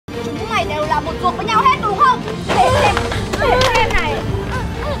là một ruột với nhau hết đúng không? Để xem này.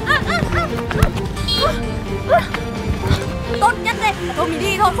 Tốt nhất đây là thôi mình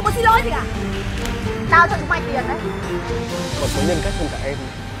đi thôi, không có xin lỗi gì cả. Tao cho chúng mày tiền đấy. Còn có nhân cách hơn cả em.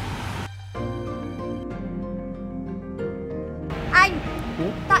 Anh,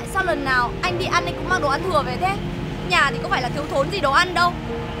 tại sao lần nào anh đi ăn anh cũng mang đồ ăn thừa về thế? Nhà thì có phải là thiếu thốn gì đồ ăn đâu.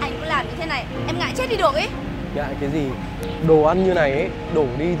 Anh cứ làm như thế này, em ngại chết đi được ấy. Ngại cái gì? Đồ ăn như này ấy, đổ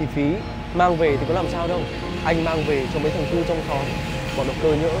đi thì phí, mang về thì có làm sao đâu. Anh mang về cho mấy thằng cu trong xóm, bọn nó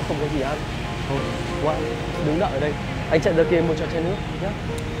cơ nhỡ không có gì ăn. Thôi, ngoan, đứng đợi ở đây. Anh chạy ra kia mua cho chai nước nhá.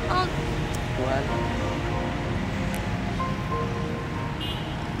 Ngoan.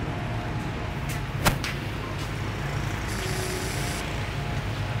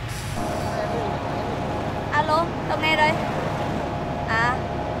 Alo, tao nghe đây. À,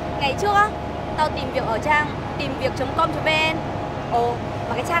 ngày trước á, tao tìm việc ở trang tìm việc.com.vn. Ồ,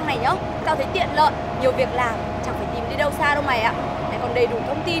 mà cái trang này nhá, tao thấy tiện lợi, nhiều việc làm, chẳng phải tìm đi đâu xa đâu mày ạ. Lại còn đầy đủ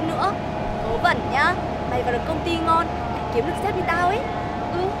thông tin nữa. Vớ vẩn nhá, mày vào được công ty ngon, lại kiếm được sếp như tao ấy.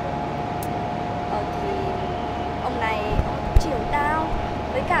 Thì ông này cũng chiều tao,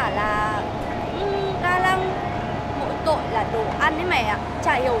 với cả là ga lăng. Mỗi tội là đồ ăn ấy mày ạ,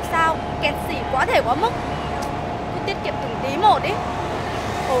 chả hiểu sao kẹt xỉ quá thể quá mức. Cứ tiết kiệm từng tí một ấy.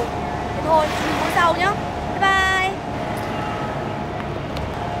 Thế thôi, mình mua sau nhá. Bye bye.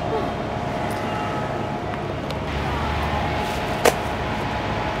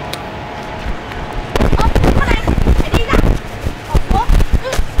 Con này, hãy đi ra. Thuốc.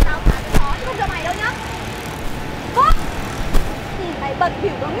 Tao thả cho nó chứ không cho mày đâu nhá. Thuốc. Mày bẩn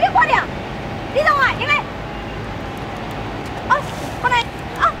bỉu nó nghiếc quá đi à? Đi ra ngoài, nhanh lên. Con này.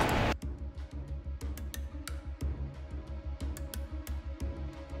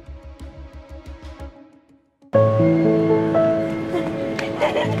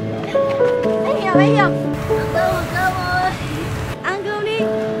 Anh Hiệp. Ăn cơm ơi. Ăn cơm đi.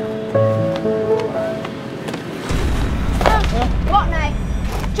 Bọn này,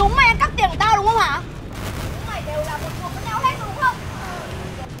 chúng mày ăn cắp tiền của tao đúng không hả? Chúng mày đều là một cuộc với nhau hết đúng không?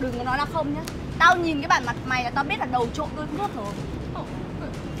 Đừng có nói là không nhá. Tao nhìn cái bản mặt mày là tao biết là đầu trộm đuôi cướp rồi.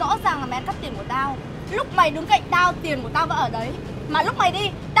 Rõ ràng là mày ăn cắp tiền của tao. Lúc mày đứng cạnh tao, tiền của tao vẫn ở đấy. Mà lúc mày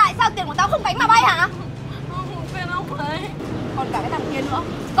đi, tại sao tiền của tao không cánh mà bay hả? Quên không ấy. Còn cả cái thằng kia nữa.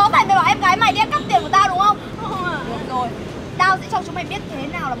 Có phải mày bảo em gái mày đi ăn cắp tiền của tao đúng không? Được rồi, tao sẽ cho chúng mày biết thế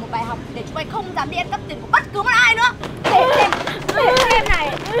nào là một bài học để chúng mày không dám đi ăn cắp tiền của bất cứ một ai nữa. Để xem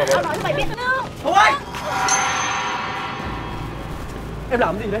này. Tao nói cho mày biết. Thôi. Em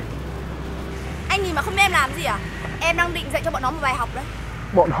làm gì đấy? Anh nhìn mà không biết em làm gì à? Em đang định dạy cho bọn nó một bài học đấy.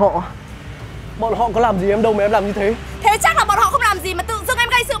 Bọn họ có làm gì em đâu mà em làm như thế? Thế chắc là bọn họ không làm gì mà tự dưng em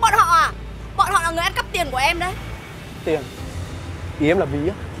gây sự bọn họ à? Bọn họ là người ăn cắp tiền của em đấy. Tiền? Ý em là ví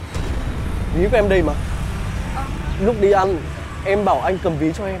á? Ví của em đây mà. Lúc đi ăn em bảo anh cầm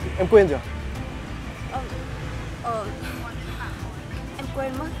ví cho em quên rồi à? Em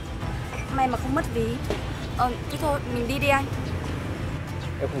quên mất. May mà không mất ví. Thế thôi mình đi anh.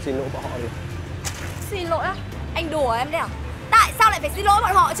 Em không xin lỗi bọn họ được. Xin lỗi á? Anh đùa em đấy à? Tại sao lại phải xin lỗi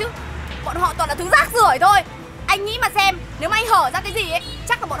bọn họ chứ? Bọn họ toàn là thứ rác rưởi thôi. Anh nghĩ mà xem, nếu mà anh hở ra cái gì ấy,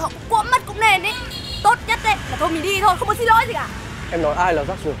 chắc là bọn họ cũng cuỗm mất cũng nên ấy. Tốt nhất đấy là thôi mình đi thôi, không có xin lỗi gì cả. Em nói ai là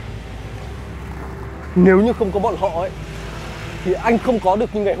rác rưởi? Nếu như không có bọn họ ấy thì anh không có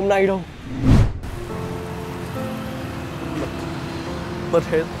được như ngày hôm nay đâu. Mất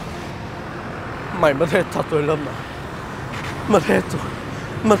hết. Mày mất hết thật rồi Lâm à. Mất hết rồi.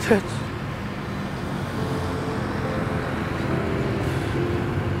 Mất hết.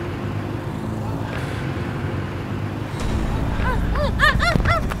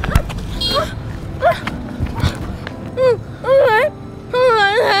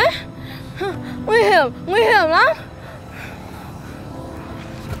 Nguy hiểm lắm.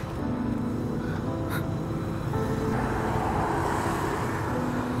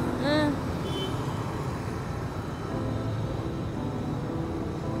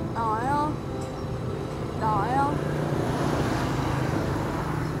 Đói không? Đói không?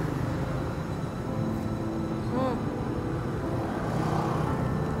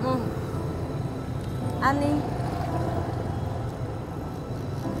 Ăn đi.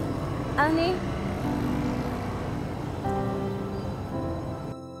 Ăn đi.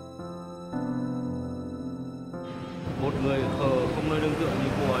 Một người khờ không nơi nương tựa như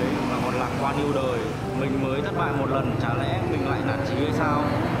cô ấy mà còn lạc quan yêu đời. Mình mới thất bại một lần, chả lẽ mình lại nản chí hay sao?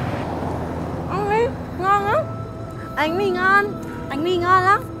 Ăn đi, ngon lắm. Bánh mì ngon, bánh mì ngon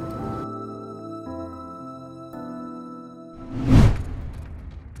lắm.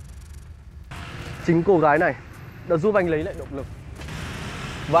 Chính cô gái này đã giúp anh lấy lại động lực.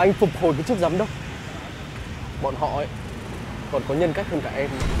 và anh phục hồi cái chức giám đốc. Bọn họ ấy còn có nhân cách hơn cả em.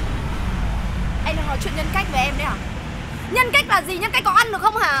 Anh đang nói chuyện nhân cách với em đấy à? Nhân cách là gì? Nhân cách có ăn được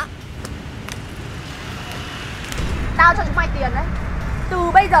không hả? Tao cho chúng mày tiền đấy.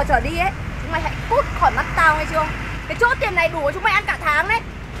 Từ bây giờ trở đi ấy, chúng mày hãy cút khỏi mắt tao nghe chưa? Cái chỗ tiền này đủ cho chúng mày ăn cả tháng đấy.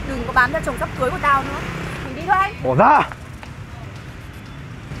 Đừng có bám theo chồng sắp cưới của tao nữa. Mình đi thôi anh. Bỏ ra.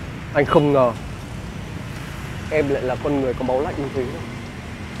 Anh không ngờ em lại là con người có máu lạnh như thế đâu.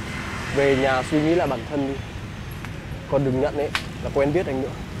 Về nhà suy nghĩ lại bản thân đi. Còn đừng nhận ấy là quen biết anh nữa.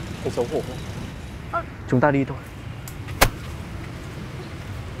 Anh xấu hổ. Chúng ta đi thôi.